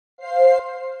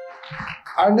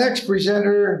Our next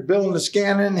presenter, Bill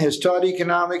Niskanen, has taught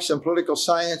economics and political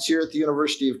science here at the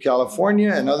University of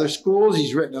California and other schools.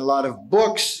 He's written a lot of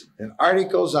books and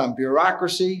articles on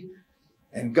bureaucracy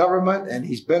and government, and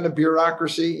he's been a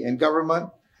bureaucracy in government.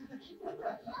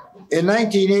 In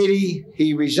 1980,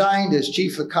 he resigned as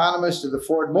chief economist of the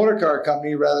Ford Motor Car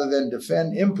Company rather than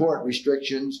defend import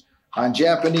restrictions on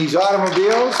Japanese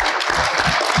automobiles.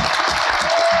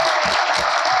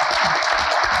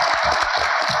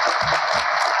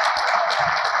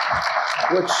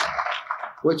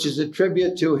 Which is a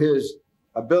tribute to his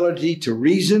ability to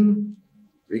reason,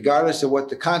 regardless of what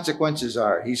the consequences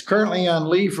are. He's currently on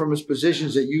leave from his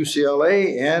positions at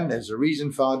UCLA and as a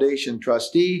Reason Foundation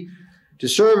trustee to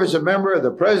serve as a member of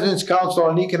the President's Council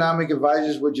on Economic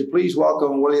Advisors. Would you please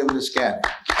welcome William Niskanen?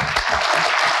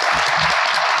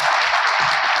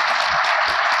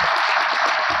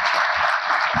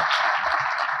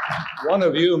 One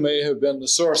of you may have been the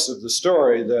source of the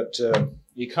story that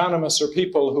economists are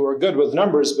people who are good with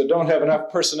numbers but don't have enough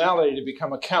personality to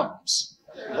become accountants.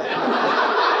 The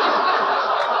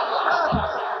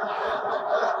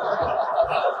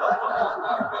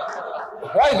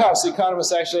White House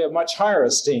economists actually have much higher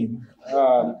esteem.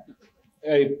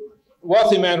 A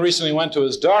wealthy man recently went to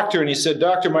his doctor and he said,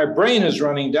 "Doctor, my brain is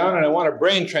running down and I want a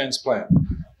brain transplant."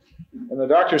 And the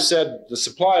doctor said, "The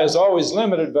supply is always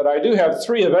limited, but I do have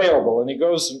 3 available." And he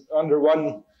goes under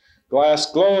one glass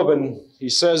globe and he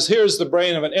says, "Here's the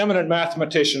brain of an eminent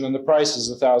mathematician and the price is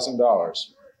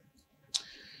 $1,000.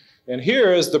 And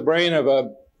here is the brain of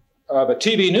a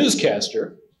TV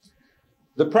newscaster.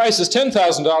 The price is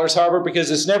 $10,000, however,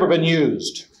 because it's never been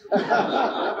used."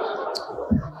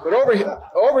 But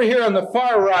over here on the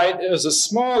far right is a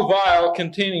small vial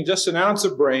containing just an ounce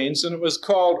of brains, and it was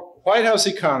called White House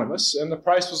Economists, and the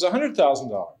price was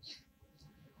 $100,000.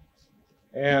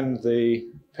 And the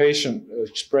patient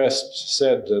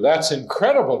said, "That's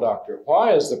incredible, doctor.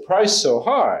 Why is the price so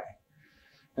high?"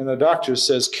 And the doctor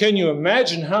says, "Can you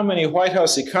imagine how many White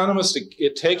House economists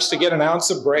it takes to get an ounce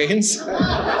of brains?"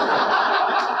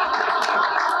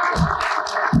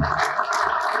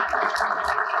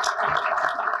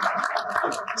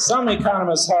 Some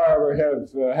economists, however,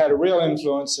 have had a real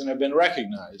influence and have been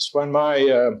recognized. When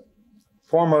my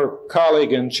former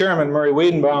colleague and chairman, Murray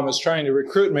Wiedenbaum, was trying to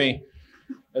recruit me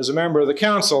as a member of the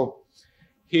council,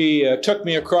 he took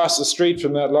me across the street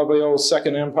from that lovely old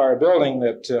Second Empire building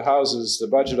that houses the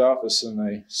budget office and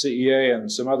the CEA and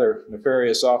some other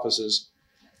nefarious offices,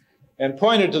 and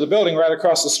pointed to the building right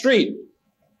across the street.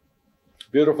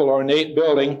 Beautiful, ornate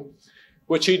building,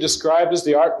 which he described as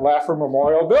the Art Laffer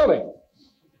Memorial Building.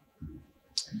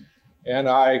 And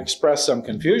I expressed some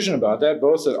confusion about that.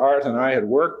 Both that Art and I had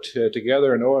worked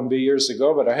together in OMB years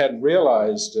ago, but I hadn't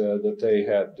realized that they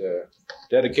had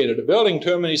dedicated a building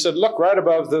to him. And he said, "Look right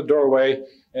above the doorway,"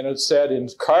 and it said,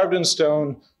 carved in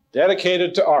stone,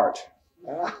 "Dedicated to Art."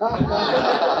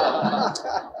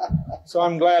 So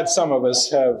I'm glad some of us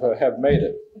have made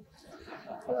it.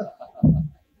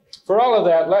 For all of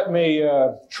that, let me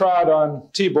trot on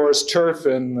Tibor's turf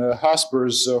and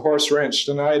Hosper's horse ranch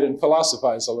tonight and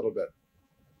philosophize a little bit.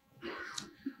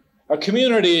 A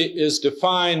community is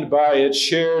defined by its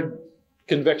shared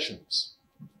convictions.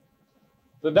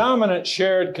 The dominant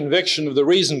shared conviction of the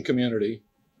Reason community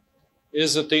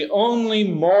is that the only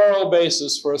moral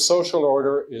basis for a social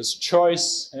order is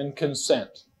choice and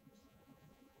consent.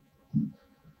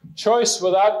 Choice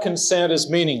without consent is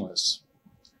meaningless.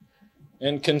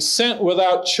 And consent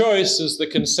without choice is the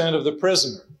consent of the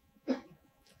prisoner.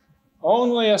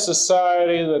 Only a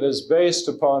society that is based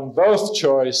upon both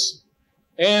choice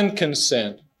and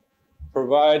consent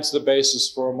provides the basis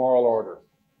for a moral order.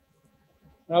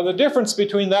 Now, the difference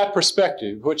between that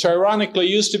perspective, which ironically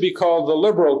used to be called the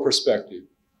liberal perspective,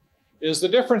 is the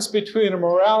difference between a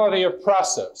morality of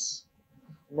process,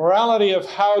 a morality of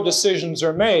how decisions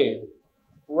are made,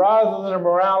 rather than a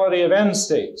morality of end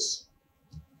states.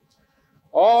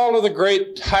 All of the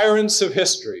great tyrants of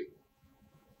history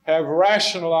have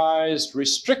rationalized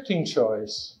restricting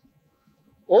choice,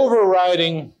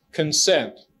 overriding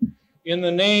consent in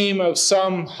the name of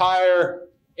some higher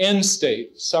end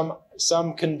state,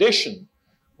 some condition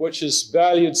which is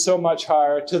valued so much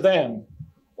higher to them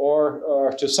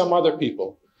or to some other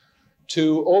people,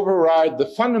 to override the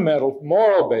fundamental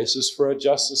moral basis for a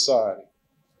just society.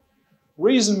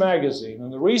 Reason Magazine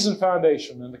and the Reason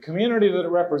Foundation and the community that it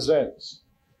represents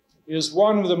is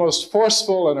one of the most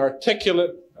forceful and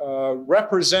articulate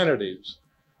representatives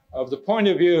of the point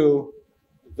of view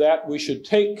that we should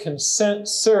take consent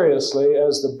seriously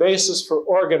as the basis for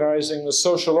organizing the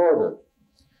social order.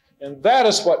 And that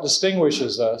is what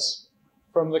distinguishes us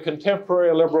from the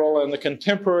contemporary liberal and the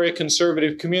contemporary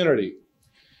conservative community,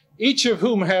 each of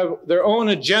whom have their own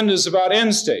agendas about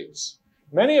end states,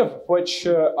 many of which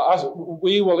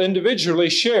we will individually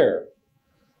share.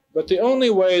 But the only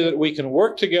way that we can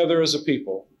work together as a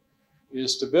people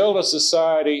is to build a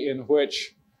society in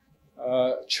which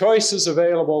choice is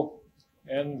available,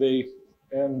 and the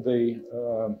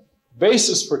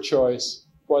basis for choice,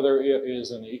 whether it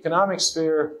is in the economic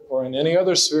sphere or in any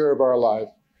other sphere of our life,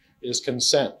 is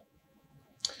consent.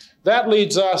 That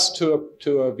leads us to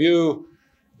a view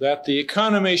that the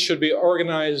economy should be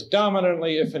organized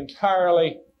dominantly,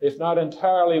 if not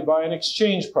entirely, by an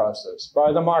exchange process,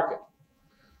 by the market.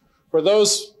 For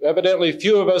those, evidently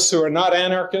few of us who are not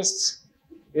anarchists,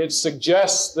 it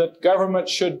suggests that government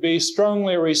should be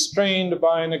strongly restrained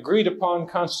by an agreed-upon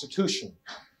constitution.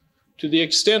 To the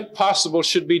extent possible,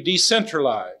 should be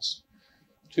decentralized.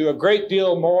 To a great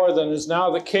deal more than is now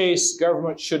the case,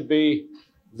 government should be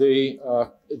the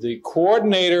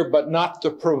coordinator, but not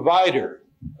the provider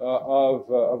of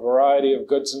a variety of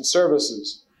goods and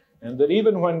services. And that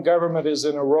even when government is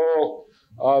in a role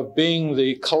of being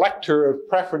the collector of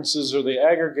preferences or the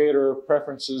aggregator of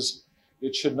preferences,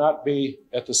 it should not be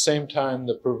at the same time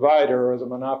the provider or the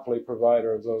monopoly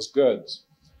provider of those goods.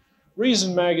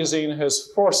 Reason magazine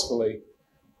has forcefully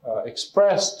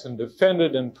expressed and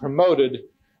defended and promoted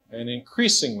and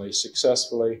increasingly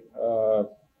successfully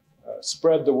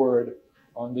spread the word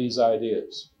on these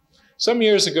ideas. Some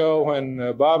years ago,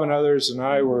 when Bob and others and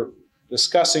I were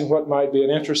discussing what might be an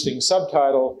interesting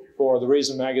subtitle for the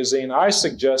Reason magazine, I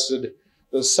suggested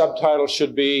the subtitle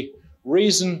should be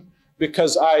Reason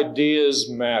Because Ideas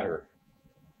Matter.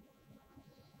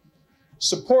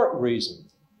 Support reason,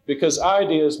 because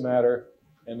ideas matter,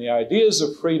 and the ideas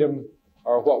of freedom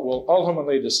are what will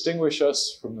ultimately distinguish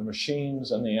us from the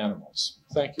machines and the animals.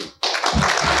 Thank you.